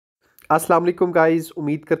अस्सलाम वालेकुम गाइस,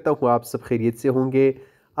 उम्मीद करता हूँ आप सब खैरियत से होंगे।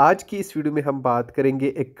 आज की इस वीडियो में हम बात करेंगे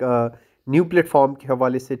एक न्यू प्लेटफॉर्म के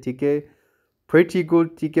हवाले से। ठीक है, प्रीटी गुड।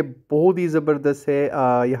 ठीक है, बहुत ही ज़बरदस्त है।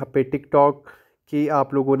 यहाँ पे टिकटॉक की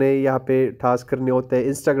आप लोगों ने यहाँ पे टास्क करने होते हैं,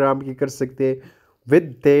 इंस्टाग्राम की कर सकते हैं, विद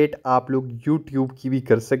डेट आप लोग यूट्यूब की भी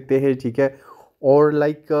कर सकते हैं। ठीक है, और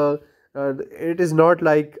like it is not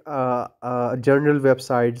like general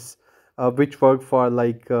websites which work for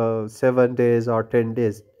like 7 days or 10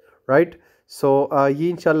 days, right. सो ये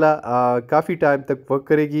इंशाल्लाह काफ़ी टाइम तक वर्क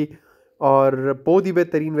करेगी और बहुत ही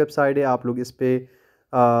बेहतरीन वेबसाइट है। आप लोग इस पे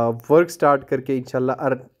वर्क स्टार्ट करके इंशाल्लाह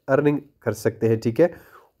अर्निंग कर सकते हैं। ठीक है,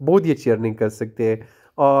 बहुत ही अच्छी अर्निंग कर सकते हैं।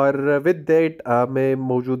 और विद दैट मैं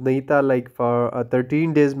मौजूद नहीं था, लाइक फॉर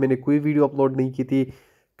 13 डेज़ मैंने कोई वीडियो अपलोड नहीं की थी।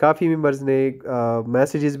 काफ़ी मेंबर्स ने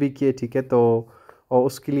मैसेजेस भी किए। ठीक है, तो और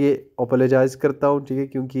उसके लिए अपोलोजाइज़ करता हूँ। ठीक है,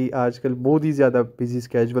 क्योंकि आजकल बहुत ही ज़्यादा बिजी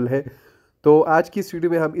स्केजुअल है। तो आज की इस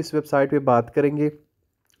वीडियो में हम इस वेबसाइट पे बात करेंगे।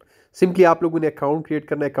 सिंपली आप लोगों ने अकाउंट क्रिएट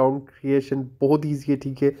करना है। अकाउंट क्रिएशन बहुत ईजी है।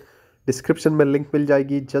 ठीक है, डिस्क्रिप्शन में लिंक मिल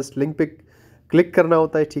जाएगी, जस्ट लिंक पे क्लिक करना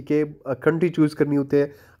होता है। ठीक है, कंट्री चूज़ करनी होती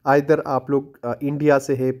है। आइदर आप लोग इंडिया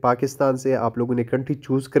से है, पाकिस्तान से है, आप लोगों ने कंट्री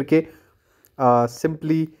चूज़ करके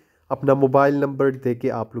सिंपली अपना मोबाइल नंबर दे के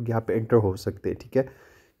आप लोग यहाँ पे एंटर हो सकते हैं। ठीक है,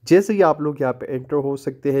 जैसे ही आप लोग यहाँ पे एंटर हो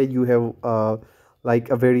सकते हैं, you have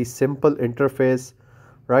like a very simple interface,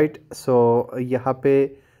 right. सो यहाँ पे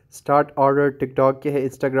स्टार्ट ऑर्डर टिकटॉक के है,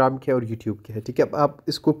 इंस्टाग्राम के है और यूट्यूब के है। ठीक है, अब आप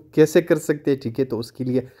इसको कैसे कर सकते हैं? ठीक है, तो उसके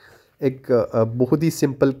लिए एक बहुत ही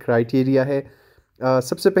सिंपल क्राइटेरिया है।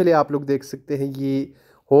 सबसे पहले आप लोग देख सकते हैं ये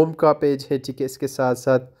होम का पेज है। ठीक है, इसके साथ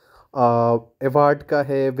साथ अवार्ड का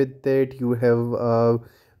है, with that you have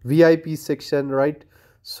VIP section, right.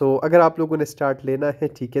 सो अगर आप लोगों ने स्टार्ट लेना है,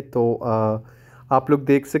 ठीक है, तो आप लोग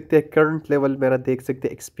देख सकते हैं करंट लेवल मेरा, देख सकते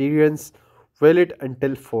हैं एक्सपीरियंस वैलिड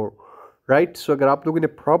अंटिल 4, राइट। सो अगर आप लोगों ने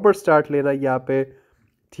प्रॉपर स्टार्ट लेना है यहाँ पे,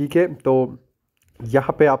 ठीक है, तो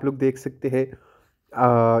यहाँ पे आप लोग देख सकते हैं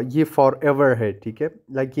ये फॉर एवर है। ठीक है,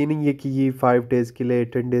 लाइक ये नहीं है कि ये 5 डेज़ के लिए,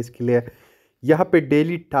 10 डेज़ के लिए। यहाँ पे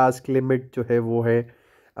डेली टास्क लिमिट जो है वो है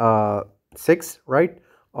 6, राइट।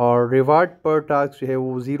 और रिवार्ड पर टास्क जो है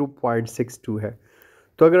वो 0.62 है।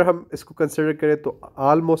 तो अगर हम इसको कंसिडर करें तो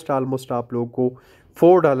आलमोस्ट आप लोगों को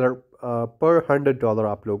 $4 पर $100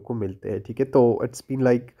 आप लोगों को मिलते हैं। ठीक है, तो it's been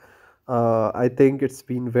like I think it's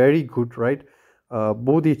been very good, right.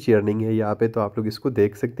 बहुत ही अच्छी अर्निंग है यहाँ पे। तो आप लोग इसको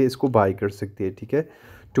देख सकते हैं, इसको बाय कर सकते हैं। ठीक है,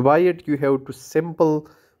 two by it you have to simple,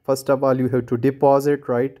 first of all you have to deposit,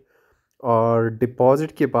 right. और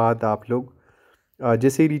डिपॉजिट के बाद आप लोग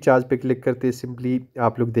जैसे ही रिचार्ज पे क्लिक करते हैं, सिंपली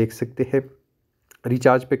आप लोग देख सकते हैं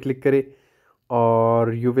रिचार्ज पे क्लिक करें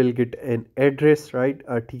और you will get an address, right,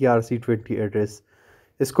 TRC20 address.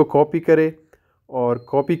 इसको कॉपी करें और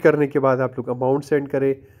कॉपी करने के बाद आप लोग अमाउंट सेंड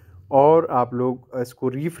करें और आप लोग इसको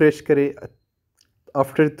रिफ़्रेश करें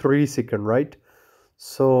आफ्टर 3 सेकंड, राइट।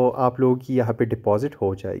 सो आप लोगों की यहाँ पे डिपॉजिट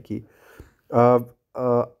हो जाएगी।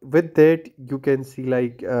 with that you can see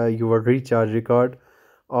like your recharge record,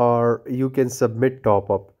 or you can submit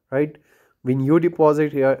top up, right. When you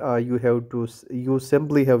deposit here, you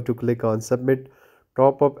simply have to click on submit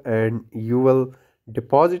top up and you will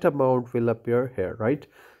deposit amount will appear here, right.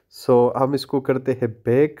 So हम इसको करते हैं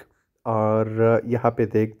back और यहाँ पे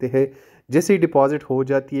देखते हैं जैसे ही डिपॉजिट हो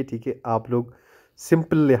जाती है। ठीक है, आप लोग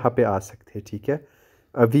सिंपल यहाँ पे आ सकते हैं। ठीक है,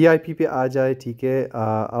 VIP पे आ जाए। ठीक है,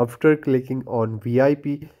 after clicking on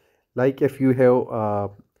VIP, like if you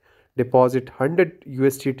have deposit 100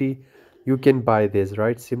 USDT, you can buy this,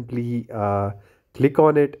 right. Simply click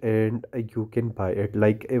on it and you can buy it.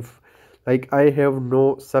 Like if like I have no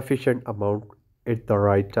sufficient amount at the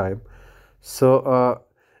right time, so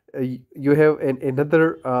you have another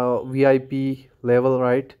VIP level,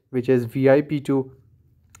 right, which is VIP2.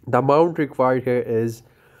 The amount required here is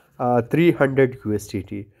 300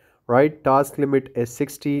 USDT, right. Task limit is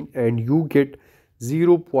 16 and you get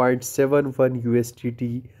 0.71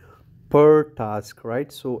 USDT per task, right.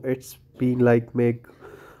 So it's been like make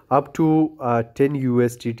up to 10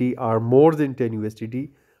 USDT or more than 10 USDT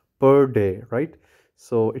per day, right.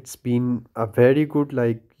 So it's been a very good,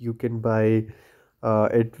 like you can buy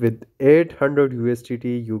it with 800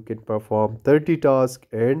 USDT. You can perform 30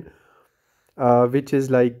 tasks and which is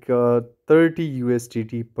like 30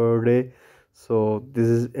 USDT per day. So this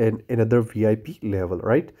is another VIP level,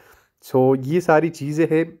 right. So ये सारी चीज़ें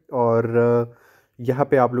हैं और यहाँ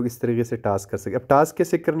पे आप लोग इस तरीके से टास्क कर सकते हैं। अब टास्क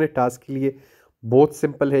कैसे करने, टास्क के लिए बहुत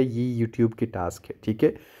सिंपल है, ये यूट्यूब के टास्क है। ठीक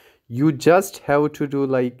है, you just have to do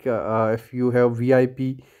like if you have VIP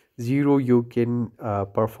 0 you can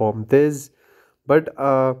perform this, but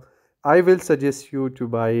I will suggest you to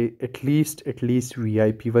buy at least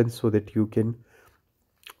VIP 1 so that you can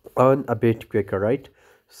earn a bit quicker, right?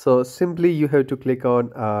 So simply you have to click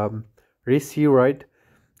on receive, right?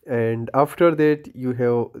 And after that you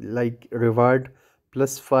have like reward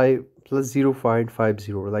plus 5 plus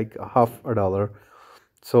 0.50, like half a dollar.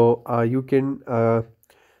 So you can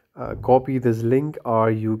copy this link,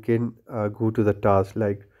 or you can go to the task,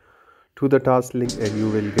 like to the task link, and you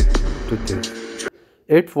will get to this.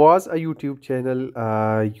 It was a YouTube channel.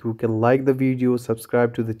 You can like the video,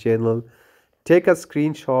 subscribe to the channel, take a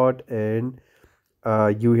screenshot, and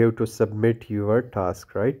you have to submit your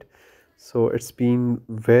task, right? So it's been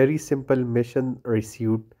very simple, mission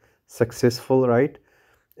received successful, right?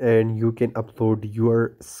 And you can upload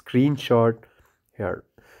your screenshot here,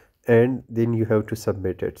 and then you have to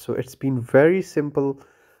submit it. So it's been very simple.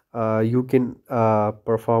 You can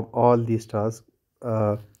perform all these tasks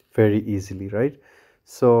very easily, right?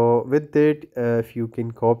 So with that, if you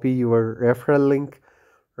can copy your referral link,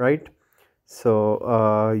 right? So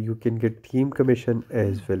you can get team commission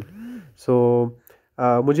as well. So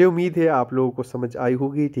मुझे उम्मीद है आप लोगों को समझ आई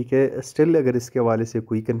होगी, ठीक है? स्टिल अगर इसके हवाले से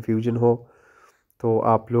कोई कन्फ्यूजन हो तो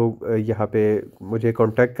आप लोग यहाँ पे मुझे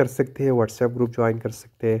कांटेक्ट कर सकते हैं, व्हाट्सएप ग्रुप ज्वाइन कर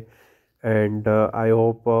सकते हैं। एंड आई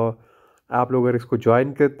होप आप लोग अगर इसको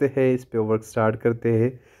ज्वाइन करते हैं, इस पे वर्क स्टार्ट करते हैं,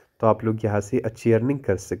 तो आप लोग यहाँ से अच्छी अर्निंग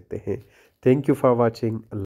कर सकते हैं। Thank you for watching.